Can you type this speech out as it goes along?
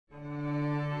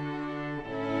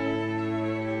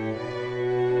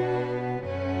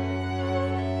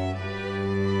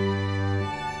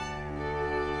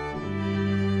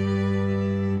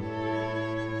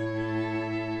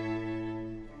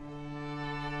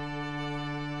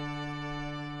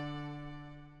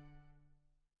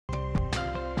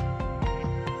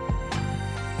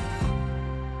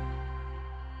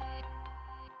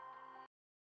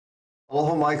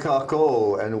Aloha mai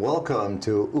kākou, and welcome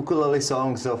to Ukulele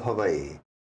Songs of Hawaii.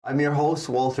 I'm your host,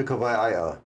 Walter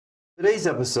Kawaiaea. Today's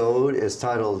episode is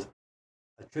titled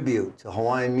A Tribute to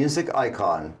Hawaiian Music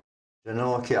Icon,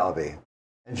 Genoa Keawe.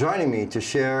 And joining me to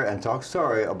share and talk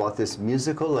story about this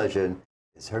musical legend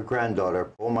is her granddaughter,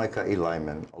 Pomaikaʻi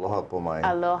Lyman. Aloha, Pomai.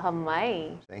 Aloha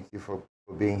mai. Thank you for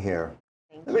being here.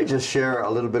 Thank Let me just share a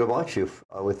little bit about you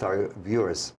with our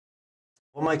viewers.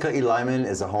 Pomaikaʻi Lyman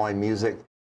is a Hawaiian music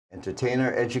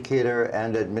entertainer, educator,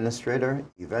 and administrator,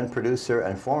 event producer,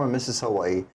 and former Mrs.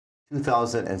 Hawaii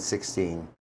 2016.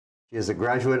 She is a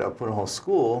graduate of Punahou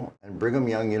School and Brigham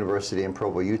Young University in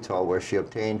Provo, Utah, where she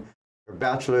obtained her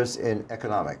bachelor's in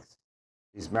economics.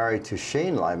 She's married to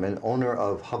Shane Lyman, owner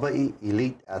of Hawaii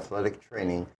Elite Athletic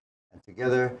Training, and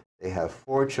together they have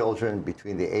 4 children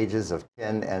between the ages of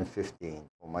 10 and 15.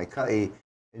 Pomaikaʻi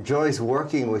enjoys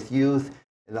working with youth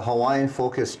in the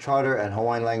Hawaiian-focused charter and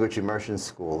Hawaiian language immersion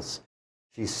schools.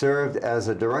 She served as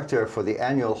a director for the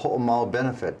annual Ho'omau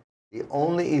Benefit, the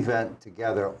only event to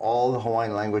gather all the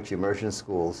Hawaiian language immersion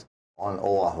schools on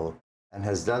Oahu, and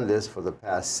has done this for the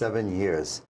past 7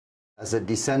 years. As a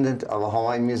descendant of a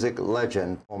Hawaiian music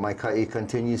legend, Pomaikaʻi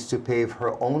continues to pave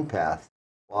her own path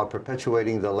while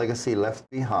perpetuating the legacy left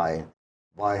behind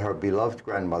by her beloved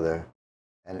grandmother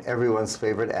and everyone's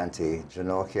favorite auntie,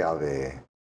 Genoa Keawe.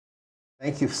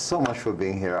 Thank you so much for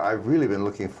being here. I've really been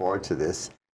looking forward to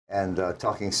this and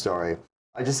talking story.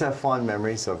 I just have fond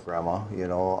memories of Grandma. You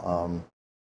know,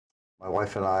 my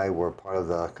wife and I were part of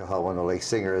the Kahawano Lake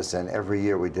Singers, and every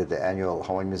year we did the annual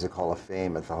Hawaiian Music Hall of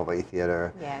Fame at the Hawaii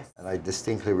Theater. Yes. And I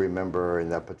distinctly remember in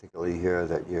that particular year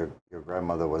that your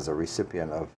grandmother was a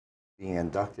recipient of being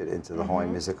inducted into the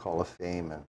Hawaiian Music Hall of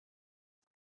Fame. And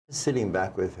just sitting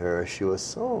back with her, she was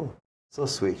so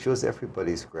sweet. She was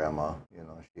everybody's grandma. You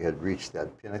know, she had reached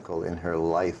that pinnacle in her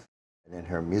life and in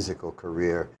her musical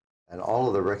career, and all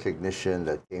of the recognition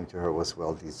that came to her was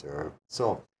well deserved.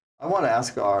 So I want to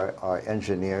ask our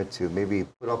engineer to maybe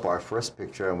put up our first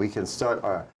picture, and we can start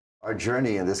our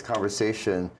journey in this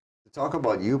conversation to talk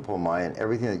about you, Pomai, and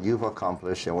everything that you've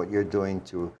accomplished and what you're doing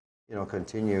to, you know,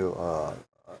 continue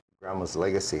Grandma's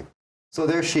legacy. So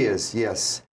there she is,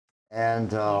 yes. And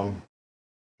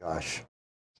gosh.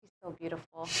 So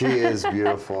beautiful. She is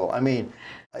beautiful. I mean,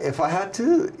 if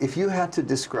you had to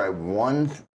describe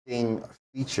one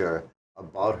feature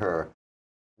about her,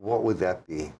 what would that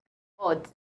be? Oh,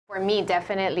 for me,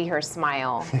 definitely her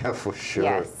smile. Yeah, for sure.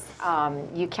 Yes,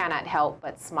 you cannot help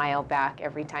but smile back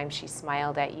every time she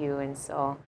smiled at you, and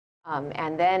so,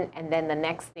 and then the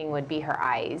next thing would be her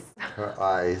eyes. Her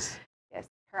eyes. Yes,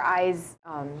 her eyes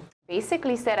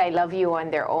basically said "I love you" on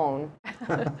their own.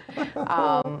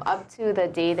 Up to the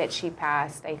day that she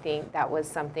passed, I think that was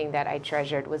something that I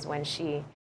treasured, was when she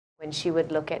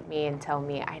would look at me and tell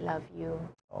me, "I love you."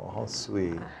 Oh, how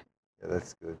sweet. Yeah,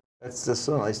 that's good. That's just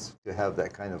so nice to have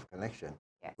that kind of connection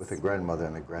with a grandmother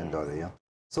and a granddaughter, yeah.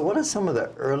 So what are some of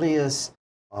the earliest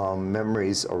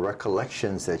memories or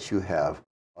recollections that you have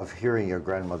of hearing your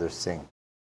grandmother sing?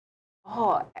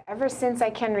 Oh, ever since I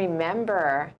can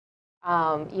remember.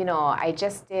 You know, I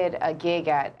just did a gig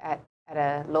at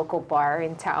a local bar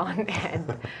in town,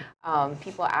 and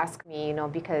people ask me, you know,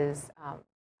 because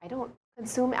I don't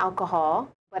consume alcohol,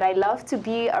 but I love to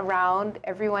be around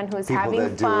everyone who's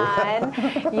having fun.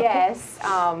 Yes.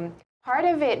 Part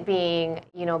of it being,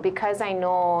 you know, because I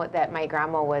know that my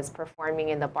grandma was performing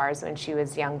in the bars when she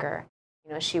was younger.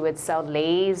 You know, she would sell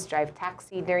leis, drive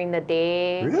taxi during the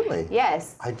day. Really?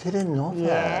 Yes. I didn't know that.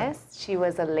 Yes, she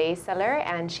was a lei seller,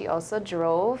 and she also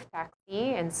drove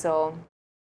taxi. And so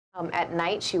at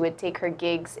night she would take her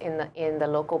gigs in the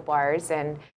local bars,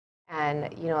 and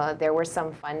you know, there were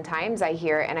some fun times, I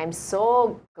hear, and I'm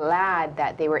so glad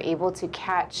that they were able to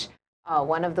catch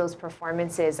one of those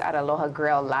performances at Aloha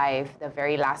Grill Live, the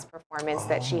very last performance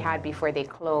that she had before they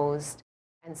closed.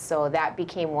 And so that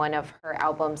became one of her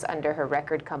albums under her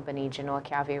record company, Genoa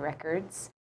Keawe Records.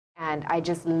 And I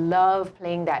just love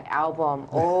playing that album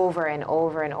over and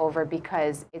over and over,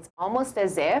 because it's almost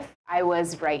as if I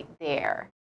was right there.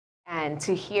 And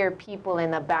to hear people in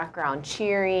the background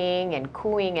cheering and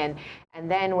cooing, and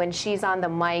then when she's on the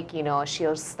mic, you know,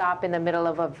 she'll stop in the middle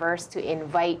of a verse to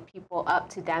invite people up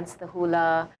to dance the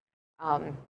hula.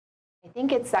 I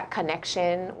think it's that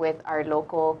connection with our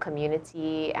local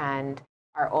community and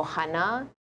our ohana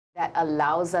that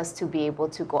allows us to be able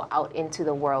to go out into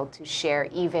the world to share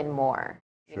even more.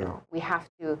 You know, we have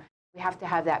to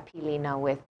have that pilina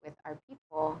with our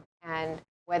people, and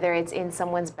whether it's in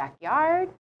someone's backyard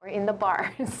or in the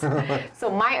bars. So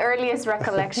my earliest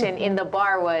recollection in the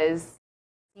bar was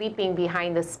sleeping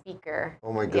behind the speaker.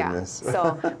 Oh my goodness. Yeah.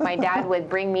 So my dad would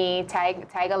bring me,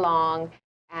 tag along,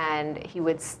 and he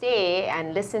would stay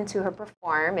and listen to her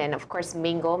perform and, of course,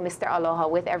 mingle Mr. Aloha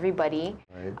with everybody.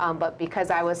 Right. But because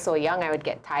I was so young, I would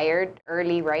get tired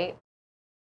early, right?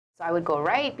 So I would go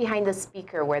right behind the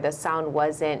speaker where the sound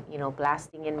wasn't,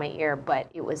 blasting in my ear, but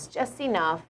it was just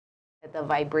enough that the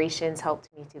vibrations helped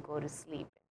me to go to sleep.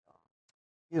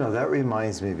 That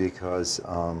reminds me because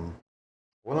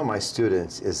one of my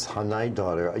students is Hanai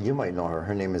daughter. You might know her.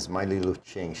 Her name is Miley Lu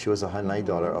Ching. She was a Hanai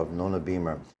daughter of Nona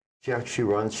Beamer.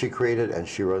 She created and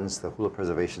she runs the Hula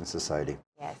Preservation Society.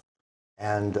 Yes.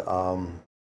 And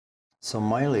so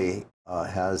Miley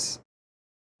has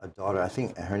a daughter, I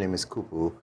think her name is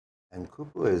Kupu. And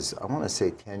Kupu is, I want to say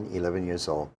 10, 11 years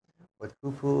old. But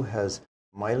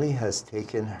Miley has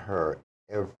taken her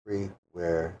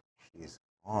everywhere she's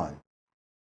gone.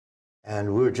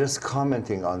 And we were just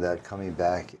commenting on that coming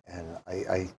back. And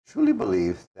I truly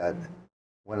believe that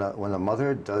when a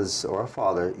mother does, or a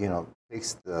father,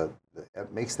 makes the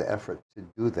effort to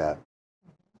do that.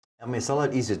 I mean, it's a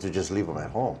lot easier to just leave them at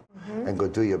home and go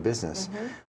do your business.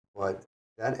 But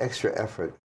that extra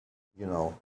effort,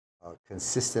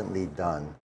 consistently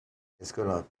done, is going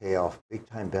to pay off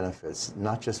big-time benefits,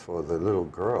 not just for the little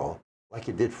girl, like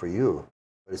it did for you,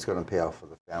 but it's going to pay off for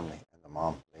the family and the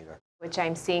mom later. Which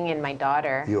I'm seeing in my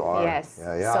daughter. You are? Yes.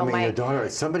 Yeah. So your daughter,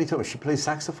 somebody told me, she plays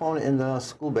saxophone in the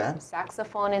school band?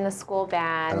 Saxophone in the school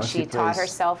band. She taught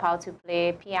herself how to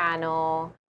play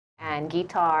piano and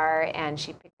guitar, and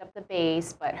she picked up the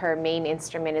bass, but her main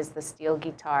instrument is the steel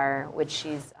guitar, which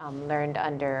she's learned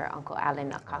under Uncle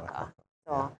Alan Akaka.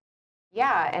 So,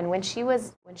 yeah, and when she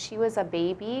was a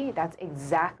baby, that's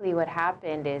exactly what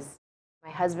happened. Is my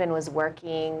husband was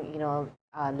working,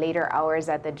 later hours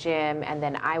at the gym, and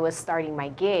then I was starting my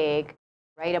gig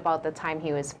right about the time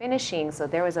he was finishing. So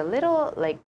there was a little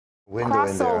window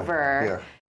crossover, yeah.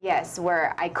 Yes,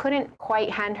 where I couldn't quite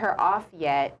hand her off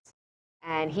yet,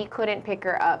 and he couldn't pick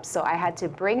her up. So I had to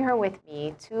bring her with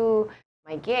me to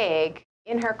my gig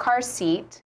in her car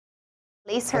seat,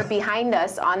 place her behind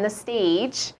us on the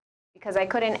stage, because I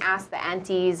couldn't ask the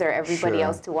aunties or everybody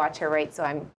else to watch her, right?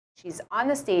 So she's on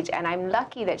the stage, and I'm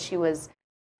lucky that she was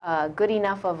good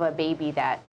enough of a baby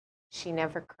that she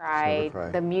never cried.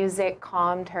 The music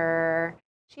calmed her.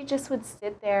 She just would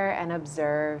sit there and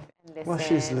observe and listen. Well,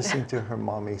 she's listening to her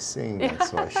mommy sing.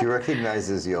 That's why she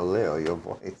recognizes your Leo, your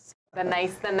voice. The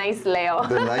nice Leo.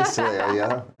 The nice Leo,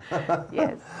 yeah.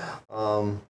 Yes.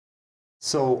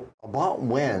 So, about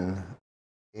when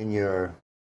in your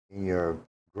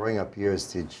growing up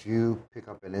years did you pick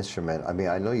up an instrument? I mean,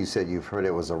 I know you said you've heard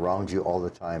it was around you all the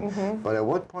time, but at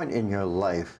what point in your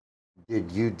life did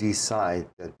you decide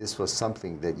that this was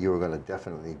something that you were going to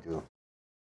definitely do?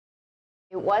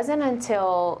 It wasn't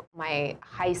until my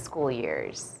high school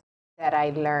years that I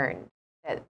learned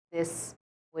that this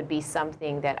would be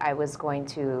something that I was going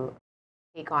to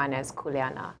take on as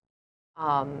kuleana.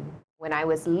 When I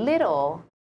was little,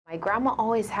 my grandma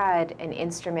always had an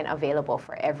instrument available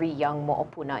for every young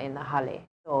mo'opuna in the hale.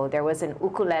 So there was an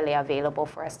ukulele available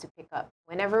for us to pick up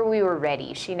whenever we were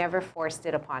ready. She never forced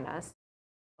it upon us.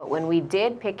 But when we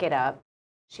did pick it up,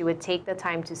 she would take the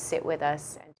time to sit with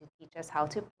us and to teach us how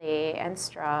to play and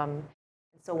strum.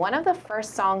 And so one of the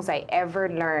first songs I ever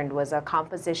learned was a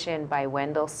composition by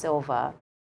Wendell Silva,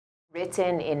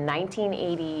 written in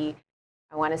 1980,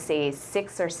 I want to say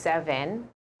 6 or 7.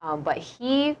 But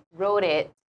he wrote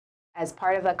it as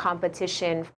part of a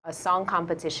competition, a song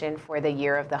competition for the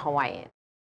Year of the Hawaiian.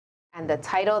 And the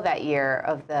title that year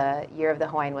of the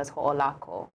Hawaiian was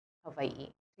Ho'olako, Hawaii,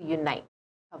 to unite,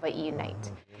 Hawaii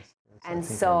unite. And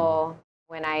so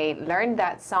when I learned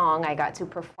that song, I got to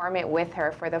perform it with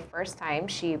her for the first time.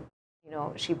 She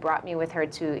brought me with her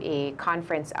to a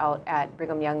conference out at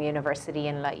Brigham Young University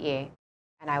in Laie.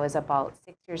 And I was about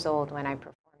 6 years old when I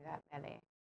performed that mele.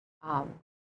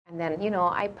 And then,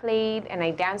 I played and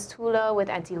I danced hula with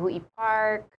Auntie Hui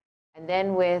Park, and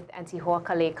then with Auntie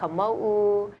Hoakale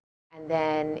Kamau. And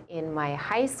then in my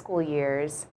high school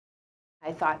years,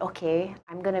 I thought, okay,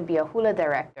 I'm going to be a hula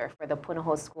director for the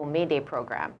Punahou School May Day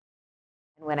program.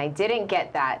 And when I didn't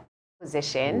get that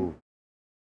position,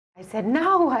 I said,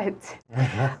 now what?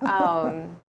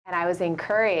 And I was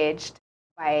encouraged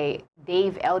by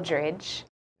Dave Eldridge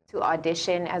to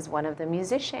audition as one of the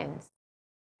musicians.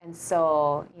 And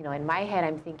so, in my head,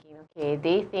 I'm thinking, okay,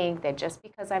 they think that just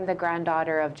because I'm the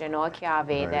granddaughter of Genoa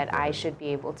Keawe, that I should be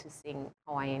able to sing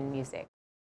Hawaiian music.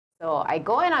 So I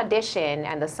go and audition,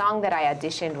 and the song that I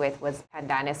auditioned with was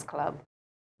Pandanus Club.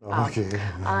 Okay.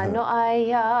 Ano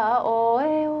aya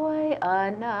oe oe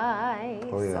anai.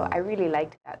 Oh, yeah. So I really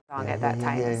liked that song at that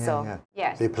time. So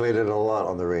yes. They played it a lot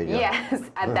on the radio. Yes,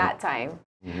 at that time.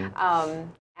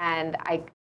 And I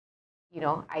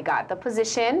got the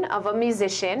position of a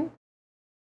musician.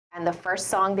 And the first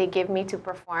song they gave me to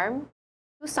perform,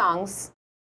 2 songs,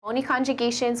 Oni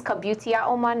Conjugation's Kabutia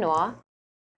o Manoa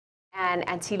and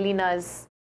Antilina's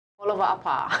Polova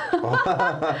Apa.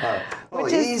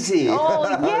 Which is easy. Oh,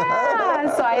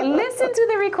 yeah. So I listen to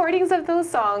the recordings of those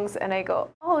songs and I go,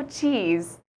 oh,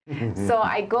 geez. So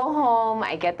I go home,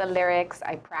 I get the lyrics,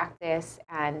 I practice,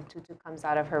 and Tutu comes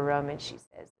out of her room and she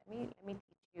says, let me teach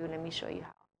you, let me show you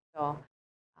how. So,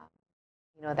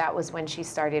 that was when she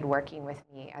started working with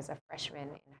me as a freshman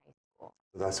in high school.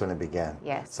 So that's when it began.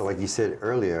 Yes. So like you said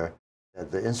earlier, that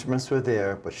the instruments were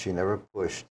there, but she never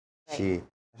pushed. Right. And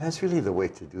that's really the way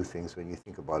to do things when you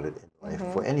think about it in life,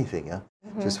 for anything. Yeah?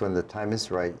 Just when the time is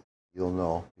right, you'll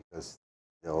know because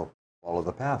they'll follow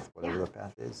the path, whatever the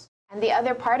path is. And the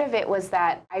other part of it was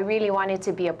that I really wanted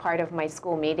to be a part of my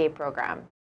school May Day program.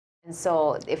 And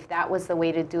so if that was the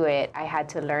way to do it, I had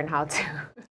to learn how to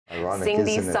sing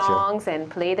these songs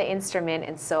and play the instrument.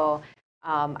 And so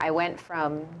I went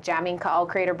from jamming Ka'au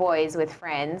Crater Boys with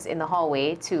friends in the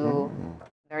hallway to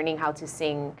learning how to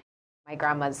sing my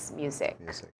grandma's music.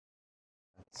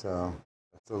 That's a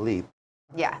leap.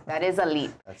 Yeah, that is a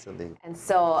leap. That's a leap. And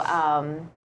so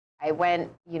I went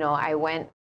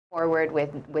forward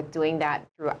with doing that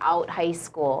throughout high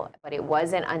school, but it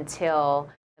wasn't until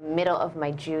the middle of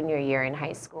my junior year in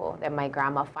high school that my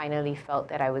grandma finally felt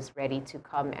that I was ready to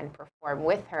come and perform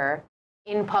with her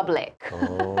in public.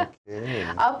 Okay.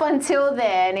 Up until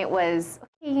then, it was,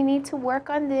 okay, you need to work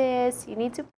on this, you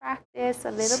need to practice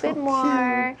a little bit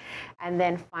more. And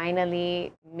then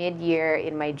finally, mid-year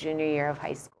in my junior year of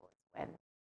high school, when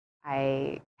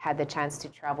I had the chance to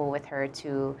travel with her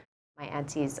to my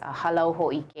auntie's halau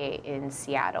ho'ike in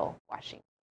Seattle, Washington.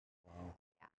 Wow.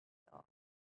 Yeah, so.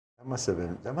 That must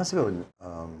have been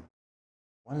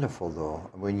wonderful, though,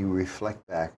 when you reflect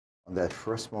back on that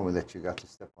first moment that you got to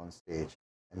step on stage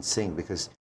and sing,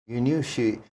 because you knew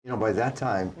she, by that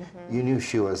time, you knew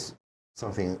she was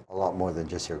something a lot more than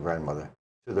just your grandmother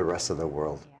to the rest of the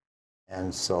world. Yeah.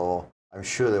 And so I'm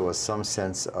sure there was some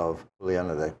sense of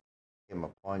Juliana that came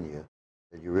upon you,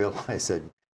 that you realized that.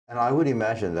 And I would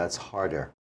imagine that's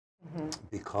harder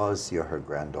because you're her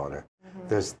granddaughter.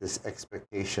 There's this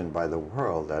expectation by the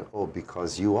world that, oh,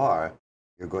 because you're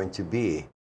going to be.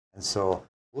 And so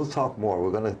we'll talk more.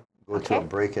 We're going to go to a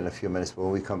break in a few minutes. But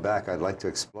when we come back, I'd like to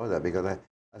explore that because I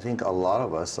think a lot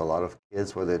of us, a lot of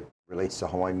kids, whether it relates to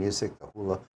Hawaiian music, the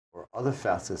hula, or other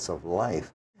facets of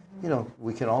life,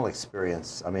 we can all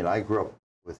experience. I mean, I grew up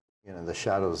with, the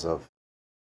shadows of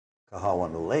Kahawa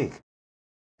on the lake.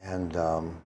 And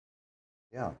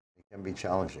yeah, it can be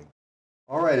challenging.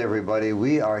 All right, everybody,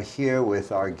 we are here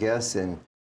with our guest in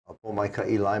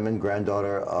Pomaikaʻi Lyman,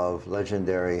 granddaughter of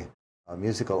legendary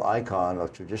musical icon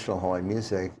of traditional Hawaiian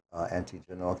music, Auntie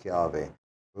Genoa Keawe.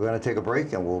 We're going to take a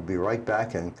break, and we'll be right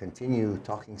back and continue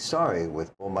talking story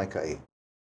with Pomaikaʻi.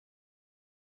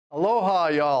 Aloha,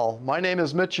 y'all. My name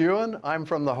is Mitch Ewan. I'm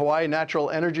from the Hawaii Natural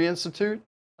Energy Institute,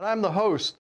 and I'm the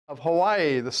host of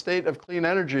Hawaii, the State of Clean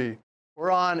Energy.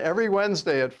 We're on every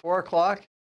Wednesday at 4 o'clock,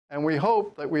 and we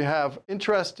hope that we have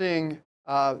interesting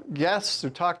guests who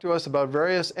talk to us about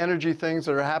various energy things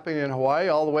that are happening in Hawaii,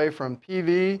 all the way from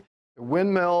PV to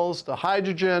windmills to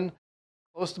hydrogen,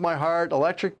 close to my heart,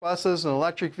 electric buses and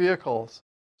electric vehicles.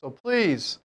 So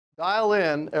please dial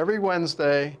in every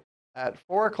Wednesday at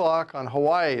 4 o'clock on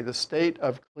Hawaii, the State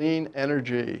of Clean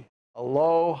Energy.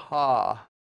 Aloha.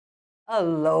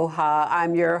 Aloha.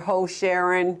 I'm your host,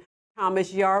 Sharon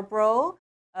Thomas Yarbrough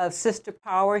of Sister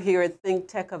Power here at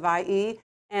ThinkTech Hawaii.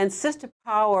 And Sister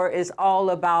Power is all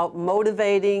about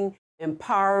motivating,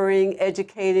 empowering,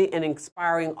 educating, and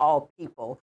inspiring all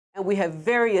people. And we have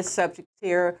various subjects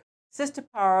here. Sister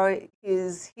Power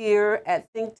is here at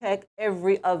ThinkTech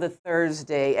every other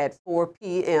Thursday at 4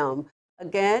 p.m.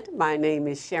 Again, my name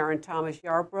is Sharon Thomas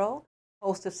Yarbrough,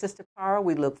 host of Sister Power.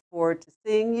 We look forward to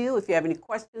seeing you. If you have any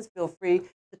questions, feel free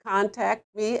to contact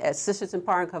me at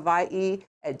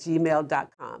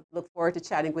sistersempoweringhawaii@gmail.com. Look forward to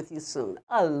chatting with you soon.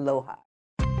 Aloha.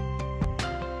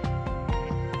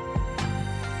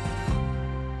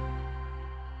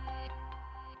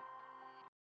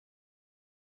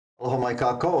 Aloha mai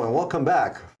kākou, and welcome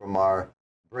back from our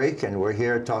break. And we're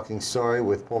here talking story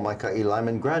with Pomaikaʻi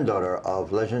Lyman, granddaughter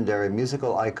of legendary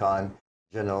musical icon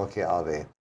Genoa Keawe. So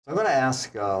I'm going to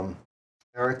ask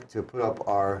Eric to put up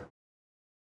our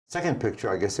second picture,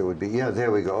 I guess it would be. Yeah,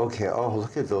 there we go. Okay. Oh,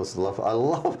 look at those. I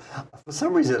love, for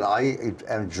some reason, I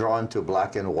am drawn to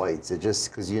black and whites. It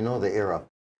just, because you know the era.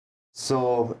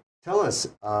 So tell us,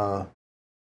 I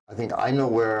think I know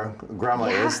where Grandma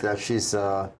is, that she's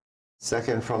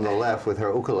second from the left with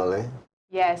her ukulele.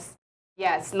 Yes,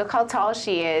 yes. Look how tall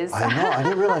she is. I know. I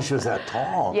didn't realize she was that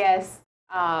tall. Yes.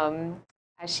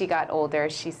 As she got older,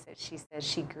 she said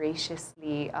she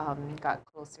graciously got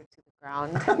closer to the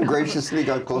ground. Graciously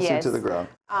got closer to the ground.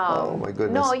 Oh my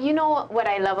goodness. No, you know what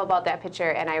I love about that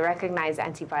picture, and I recognize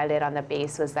Auntie Violet on the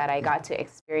bass, was that I got to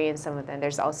experience some of them.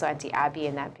 There's also Auntie Abby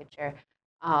in that picture.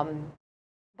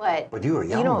 But you were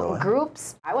young, you know, though.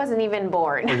 groups, I wasn't even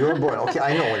born. Oh, you were born. Okay,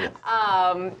 I know when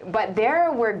you... But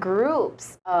there were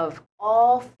groups of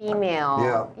all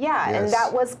female. Yeah, yes. and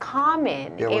that was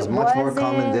common. Yeah, it was much more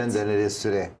common then than it is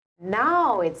today.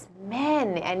 Now it's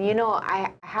men. And, you know,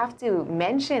 I have to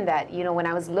mention that, you know, when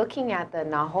I was looking at the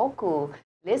Nahoku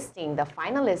listing, the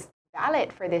finalist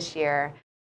ballot for this year,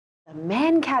 the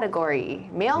men category,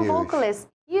 male vocalist,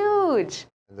 huge.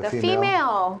 The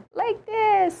female, like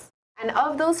this. And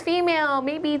of those female,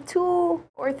 maybe 2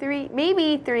 or 3,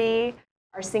 maybe 3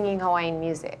 are singing Hawaiian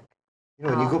music. You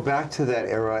know, when you go back to that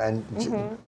era, and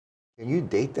can you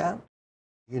date that?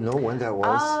 You know when that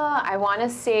was? I want to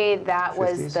say that 50s?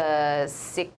 Was the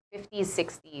 50s,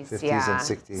 60s. 50s yeah. and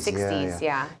 60s. 60s,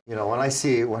 yeah. You know, when I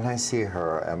see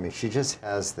her, I mean, she just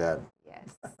has that,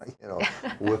 you know,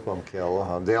 whip 'em, kill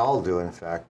 'em. They all do, in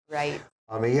fact. Right.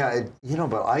 I mean, yeah, you know,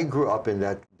 but I grew up in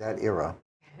that era.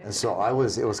 And so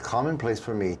it was commonplace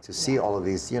for me to see all of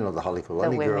these, you know, the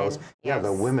Halikulani girls. Yeah,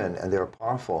 the women, and they're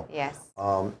powerful. Yes.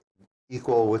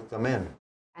 Equal with the men.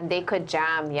 And they could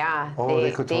jam, yeah. Oh,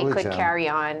 they could totally jam. Carry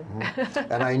on.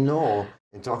 And I know,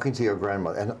 in talking to your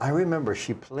grandmother, and I remember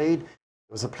she played,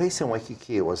 there was a place in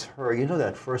Waikiki, it was her, you know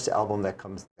that first album that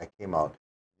came out,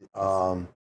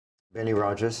 Benny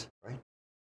Rogers, right?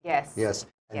 Yes. Yes.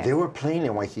 And they were playing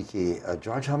in Waikiki.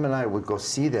 George Hum and I would go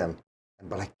see them.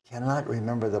 But I cannot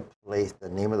remember the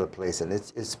name of the place. And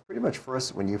it's pretty much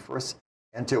when you first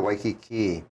enter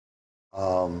Waikiki,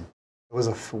 it was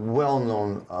a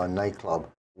well-known nightclub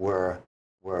where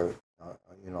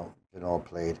you know, Genoa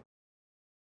played.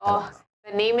 Oh,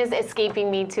 the name is escaping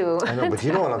me too. I know, but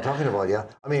you know what I'm talking about, yeah?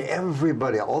 I mean,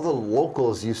 everybody, all the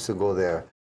locals used to go there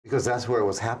because that's where it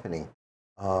was happening.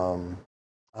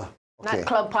 Okay. Not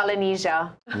Club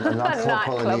Polynesia. Not Club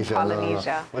Polynesia.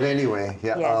 No. But anyway,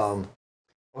 yeah. Yes.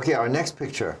 Okay, our next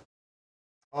picture.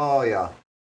 Oh, yeah.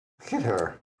 Look at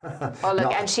her. Oh,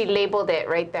 look, and she labeled it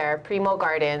right there. Primo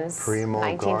Gardens,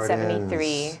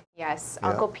 1973. Yes,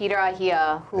 Uncle Peter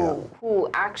Ahia, who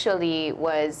actually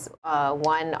was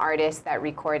one artist that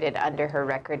recorded under her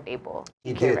record label.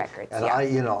 He did. Records, and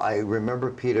I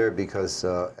remember Peter because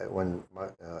when my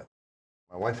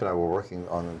wife and I were working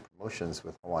on promotions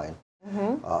with Hawaiian,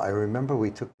 I remember we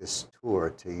took this tour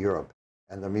to Europe,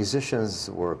 and the musicians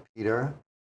were Peter,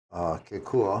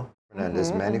 Kekua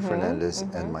Fernandez, Manny Fernandez,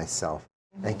 and myself.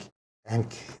 And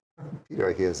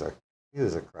Peter, he was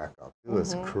a crack up. He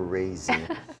was crazy.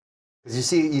 Because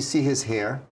you see his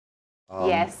hair.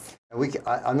 Yes. And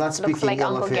I'm not speaking like ill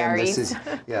Uncle of him. Gary's. This is,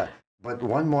 yeah. But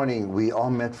one morning we all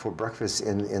met for breakfast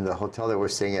in the hotel that we're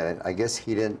staying at. And I guess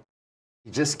he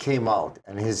just came out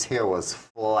and his hair was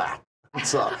flat.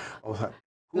 So,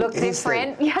 look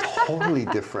different. Yeah. Totally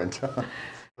different.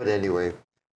 But anyway,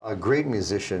 a great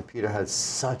musician. Peter had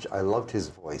I loved his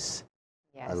voice.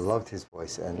 Yes. I loved his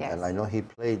voice, and I know he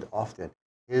played often.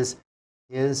 His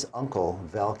uncle,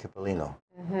 Val Cipollino,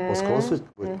 was close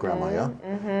with Grandma,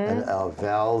 and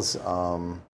Val's,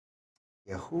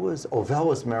 who was, Val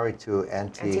was married to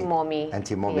Auntie Momi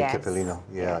Cipollino.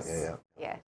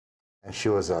 Yeah. And she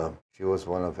was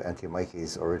one of Auntie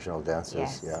Mikey's original dancers.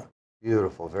 Yes. Yeah,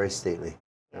 beautiful, very stately,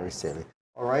 very stately.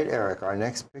 All right, Eric, our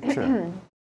next picture.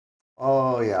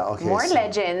 Oh yeah, okay. More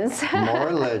legends.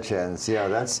 More legends.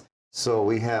 Yeah, so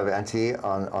we have Auntie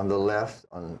on the left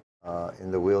in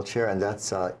the wheelchair, and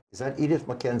that's is that Edith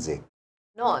McKenzie?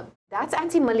 No, that's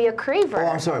Auntie Malia Craver. Oh,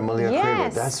 I'm sorry, Malia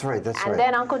Craver. That's right. And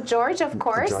then Uncle George, of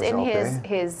course, in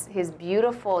his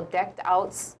beautiful decked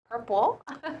out purple.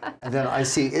 And then I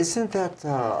see, isn't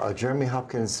that Jeremy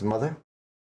Hopkins' mother?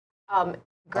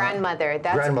 Grandmother.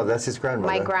 That's his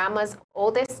grandmother. My grandma's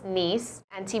oldest niece,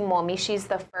 Auntie Momi. She's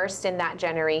the first in that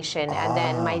generation, and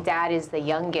then my dad is the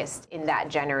youngest in that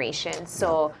generation.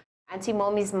 So Auntie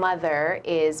Momi's mother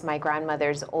is my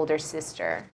grandmother's older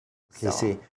sister. You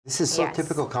see, this is so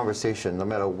typical conversation. No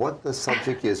matter what the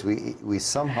subject is, we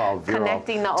somehow veer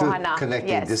connecting off the ohana.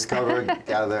 Connecting, discover,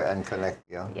 gather, and connect.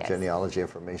 Genealogy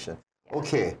information.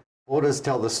 Okay, photos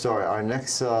tell the story. Our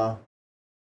next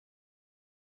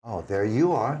Oh, there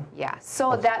you are. Yeah,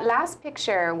 so that last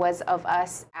picture was of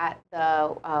us at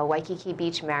the Waikiki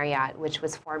Beach Marriott, which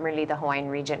was formerly the Hawaiian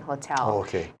Regent Hotel. Oh,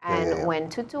 okay. And when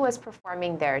Tutu was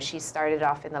performing there, she started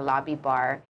off in the lobby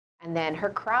bar. And then her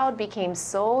crowd became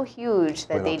so huge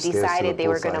that they decided they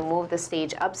were going to move the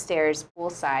stage upstairs,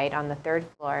 poolside, on the 3rd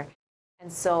floor.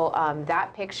 And so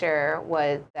that picture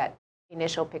was, that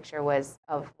initial picture was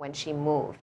of when she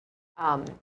moved.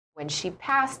 When she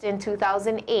passed in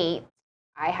 2008,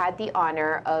 I had the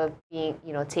honor of being,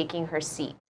 taking her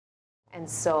seat. And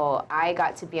so I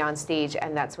got to be on stage,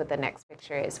 and that's what the next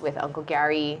picture is with Uncle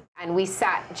Gary. And we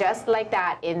sat just like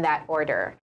that in that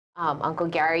order. Uncle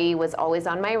Gary was always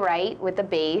on my right with the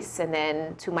bass, and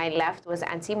then to my left was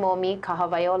Auntie Momi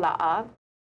Kahawaiola'a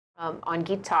on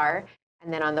guitar,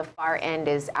 and then on the far end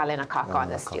is Alan Akaka on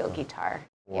the steel guitar.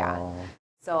 Wow. Yeah.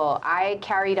 So I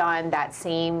carried on that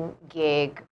same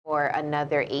gig for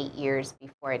another 8 years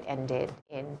before it ended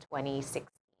in 2016.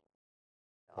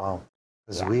 So, wow.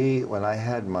 Because when I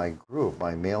had my group,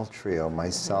 my male trio,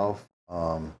 myself,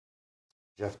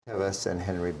 Jeff Teves, and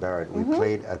Henry Barrett, we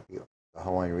played at the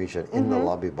Hawaiian Regent in the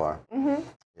lobby bar.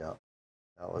 Yeah,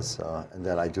 that was, and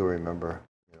then I do remember,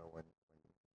 when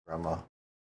Grandma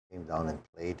came down and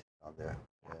played down there.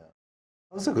 Yeah,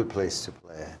 that was a good place to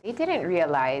play. They didn't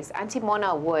realize, Auntie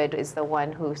Mona Wood is the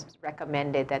one who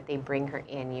recommended that they bring her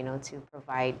in, to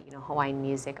provide, Hawaiian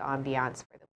music ambiance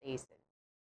for the place. And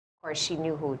of course, she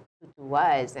knew who Tutu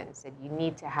was and said, you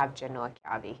need to have Genoa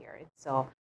Keawe here. And so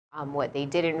what they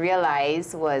didn't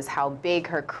realize was how big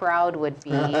her crowd would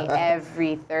be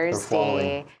every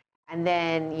Thursday. And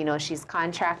then, she's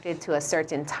contracted to a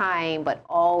certain time, but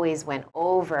always went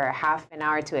over half an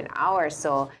hour to an hour.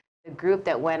 So the group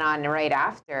that went on right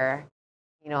after,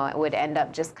 it would end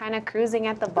up just kind of cruising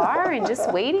at the bar and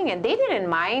just waiting. And they didn't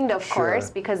mind, of course,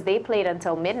 because they played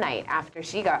until midnight after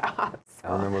she got off. So.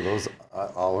 I remember those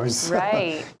hours.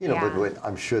 Right. But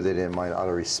I'm sure they didn't mind, out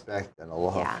of respect and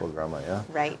aloha for Grandma, yeah?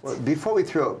 Right. Well, before we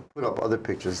put up other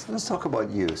pictures, let's talk about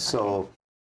you. Okay. So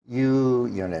you're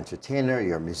an entertainer,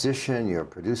 you're a musician, you're a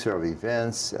producer of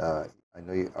events. I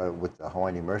know you are with the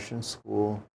Hawaiian Immersion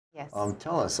School. Yes.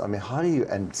 Tell us, how do you,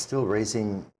 and still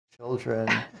raising children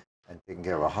and taking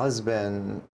care of a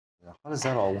husband, how does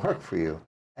that all work for you?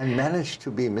 And manage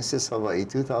to be Mrs. Hawaii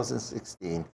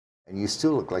 2016, and you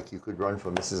still look like you could run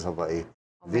for Mrs. Hawaii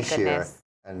this year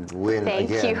and win again.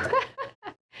 Thank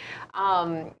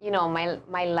you.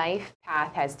 My life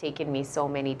path has taken me so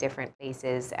many different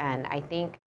places, and I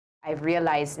think I've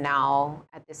realized now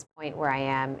at this point where I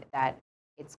am that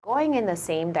it's going in the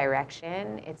same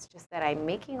direction. It's just that I'm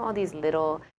making all these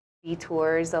little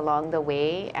detours along the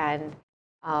way, and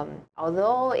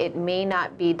although it may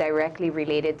not be directly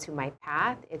related to my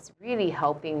path, it's really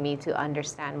helping me to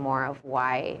understand more of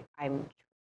why I'm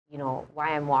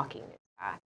walking this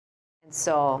path. And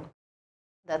so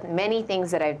the many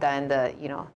things that I've done, the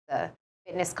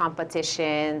fitness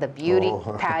competition, the beauty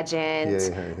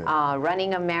pageant,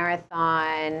 running a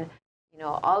marathon,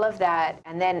 all of that,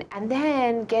 and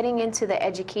then getting into the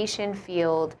education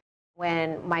field.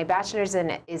 When my bachelor's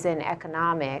is in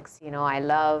economics, I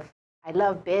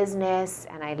love business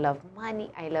and I love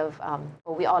money. I love,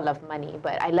 we all love money,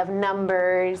 but I love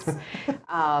numbers,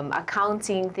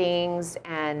 accounting things,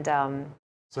 and.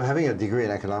 So having a degree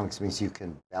in economics means you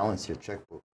can balance your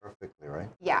checkbook perfectly, right?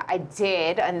 Yeah, I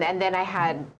did, and then I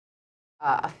had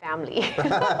a family,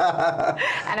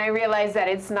 and I realized that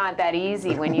it's not that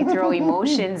easy when you throw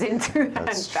emotions into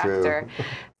that factor.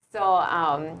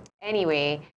 So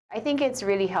anyway. I think it's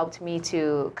really helped me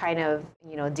to kind of,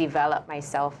 develop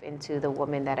myself into the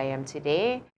woman that I am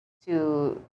today,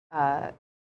 to what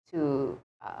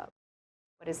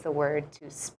is the word, to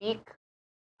speak,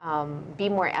 be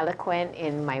more eloquent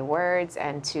in my words,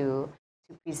 and to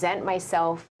present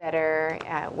myself better,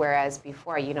 whereas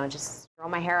before, just throw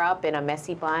my hair up in a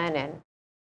messy bun and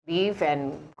leave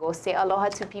and go say aloha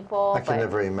to people. I can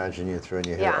never imagine you throwing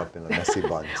your hair up in a messy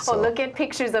bun. So. Look at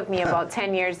pictures of me about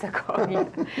 10 years ago.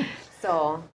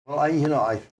 So.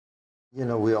 Well,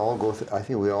 we all go through, I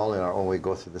think we all in our own way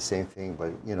go through the same thing,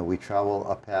 but, we travel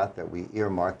a path that we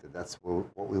earmark that that's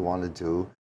what we want to do.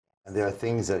 And there are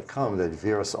things that come that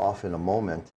veer us off in a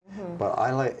moment. But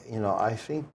I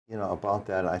think, about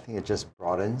that, I think it just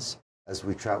broadens as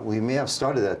we travel. We may have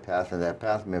started that path, and that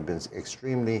path may have been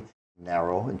extremely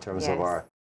narrow in terms of our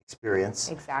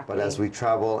experience. Exactly. But as we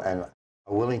travel and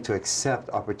are willing to accept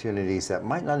opportunities that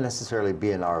might not necessarily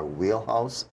be in our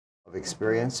wheelhouse of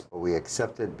experience, but we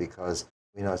accept it because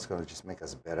we know it's going to just make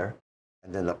us better.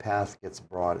 And then the path gets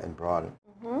broad and broad.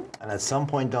 And at some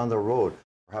point down the road,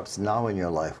 perhaps now in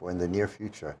your life or in the near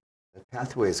future, the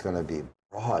pathway is going to be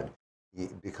broad.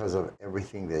 because of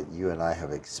everything that you and I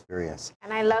have experienced.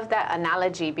 And I love that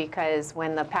analogy because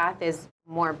when the path is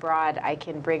more broad, I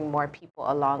can bring more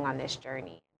people along on this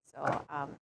journey. So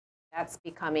that's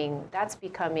becoming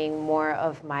more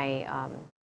of my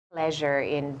pleasure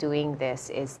in doing this,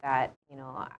 is that, you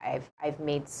know, I've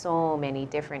made so many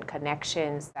different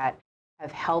connections that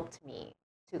have helped me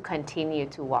to continue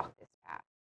to walk this path,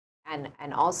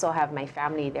 and also have my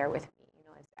family there with me. You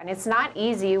know, and it's not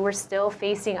easy. We're still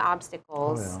facing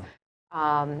obstacles.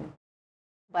 Oh, yeah.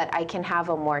 But I can have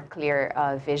a more clear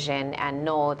vision and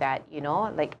know that, you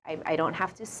know, like I don't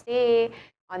have to stay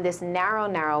on this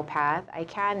narrow path. I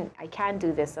can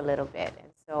do this a little bit,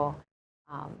 and so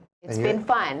it's been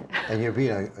fun. And you're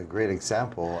being a great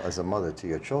example as a mother to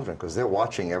your children, because they're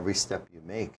watching every step you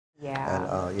make.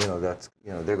 Yeah. And you know, that's,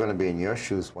 you know, they're going to be in your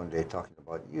shoes one day talking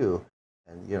about you,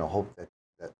 and, you know, hope that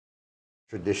that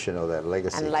tradition or that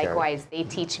legacy. And likewise, they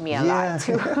teach me a lot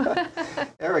too.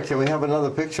 Eric, can we have another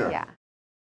picture? Yeah.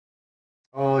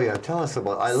 Oh yeah, tell us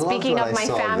about. Speaking of my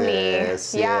family,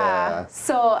 this. Yeah.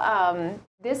 So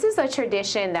this is a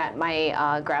tradition that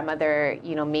my grandmother,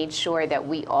 you know, made sure that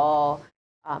we all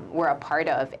were a part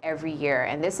of every year.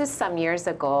 And this is some years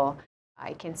ago.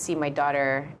 I can see my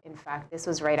daughter. In fact, this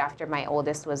was right after my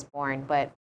oldest was born.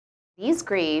 But these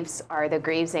graves are the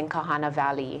graves in Kahana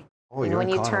Valley. Oh, you know, when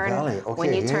you turn okay,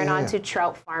 when you turn onto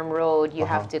Trout Farm Road, you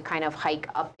have to kind of hike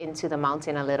up into the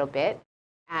mountain a little bit.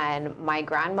 And my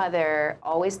grandmother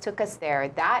always took us there.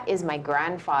 That is my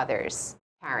grandfather's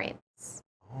parents.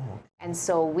 Oh. And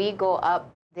so we go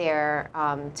up there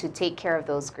to take care of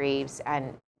those graves.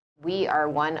 And we are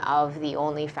one of the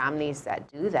only families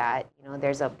that do that. You know,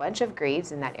 there's a bunch of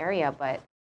graves in that area, but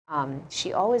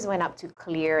she always went up to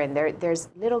clear, and there's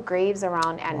little graves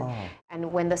around.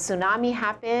 And when the tsunami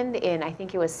happened in, I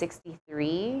think it was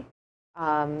 '63,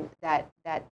 that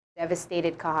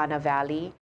devastated Kahana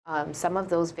Valley, some of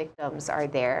those victims are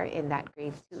there in that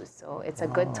grave too. So it's a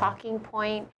good talking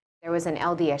point. There was an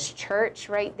LDS church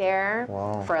right there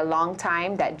for a long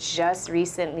time that just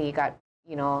recently got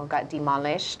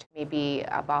demolished, maybe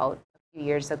about a few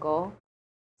years ago.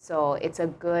 So it's a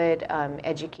good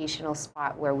educational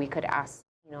spot where we could ask,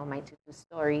 you know, my tutu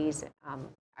stories,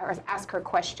 or ask her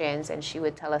questions, and she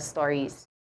would tell us stories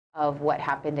of what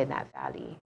happened in that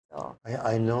valley. So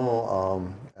I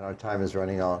know, and our time is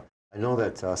running out. I know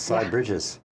that Cy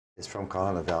Bridges is from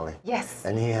Kahana Valley. Yes.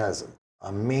 And he has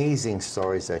amazing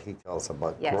stories that he tells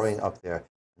about growing up there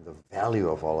and the value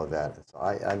of all of that. So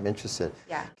I'm interested.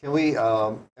 Yeah. Can we,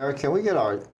 Eric, can we get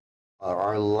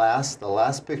the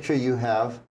last picture you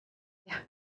have? Yeah.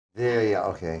 There, yeah,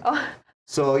 okay. Oh.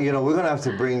 So, you know, we're going to have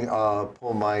to bring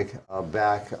Mike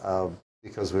back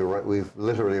because we've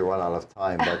literally run out of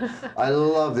time. But I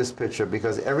love this picture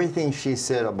because everything she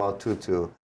said about Tutu,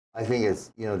 I think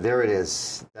it's, you know, there it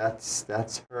is.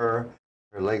 That's her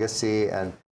legacy.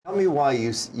 And tell me why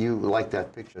you like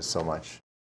that picture so much.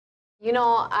 You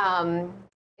know,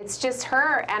 it's just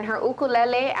her and her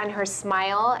ukulele and her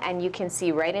smile, and you can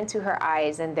see right into her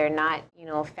eyes, and they're not, you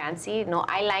know, fancy, no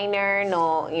eyeliner,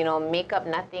 no, you know, makeup,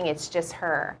 nothing. It's just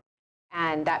her.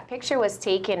 And that picture was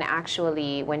taken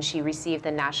actually when she received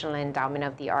the National Endowment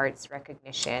of the Arts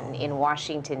recognition in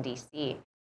Washington, D.C.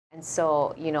 And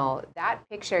so, you know, that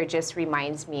picture just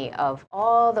reminds me of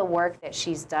all the work that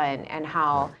she's done and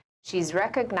how she's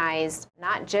recognized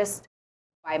not just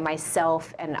by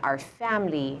myself and our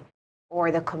family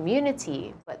or the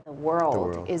community, but the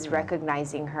world is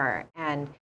recognizing her. And,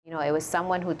 you know, it was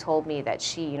someone who told me that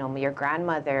she, you know, your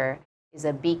grandmother is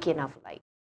a beacon of light.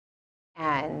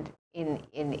 And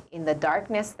in the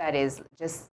darkness that is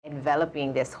just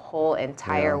enveloping this whole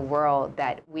entire world,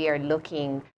 that we are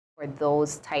looking for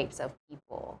those types of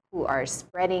people who are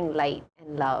spreading light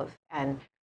and love. And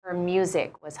her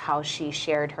music was how she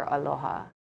shared her aloha.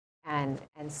 And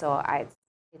so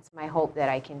it's my hope that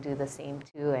I can do the same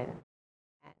too. And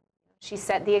she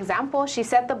set the example, she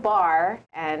set the bar,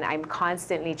 and I'm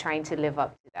constantly trying to live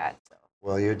up to that. So.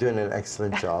 Well, you're doing an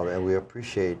excellent job, and we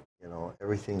appreciate, you know,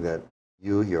 everything that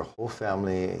you, your whole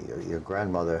family, your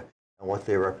grandmother, and what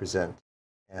they represent.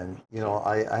 And, you know,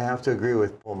 I have to agree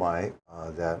with Pomai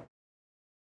that,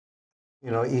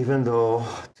 you know, even though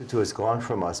Tutu is gone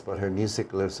from us, but her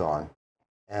music lives on.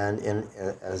 And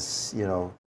as, you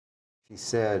know, she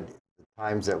said, the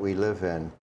times that we live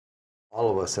in, all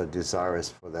of us are desirous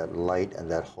for that light and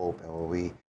that hope. And when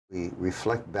we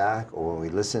reflect back, or when we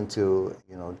listen to,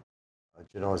 you know,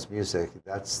 Genoa's music,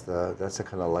 that's the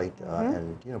kind of light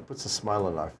and, you know, puts a smile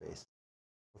on our face.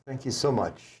 Well, thank you so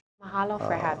much. Mahalo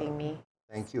for having me.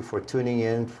 Thank you for tuning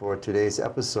in for today's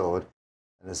episode.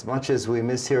 And as much as we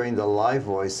miss hearing the live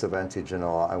voice of Auntie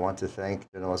Genoa, I want to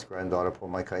thank Genoa's granddaughter,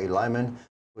 Pomaikaʻi Lyman,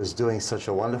 who is doing such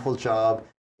a wonderful job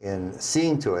in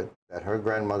seeing to it that her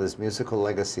grandmother's musical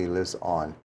legacy lives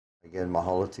on. Again,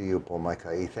 mahalo to you,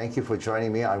 Pomaikaʻi. Thank you for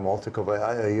joining me. I'm Walter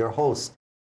Kawaiaea, your host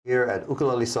here at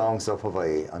Ukulele Songs of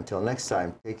Hawaii. Until next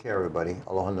time, take care, everybody.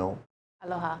 Aloha no.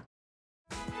 Aloha.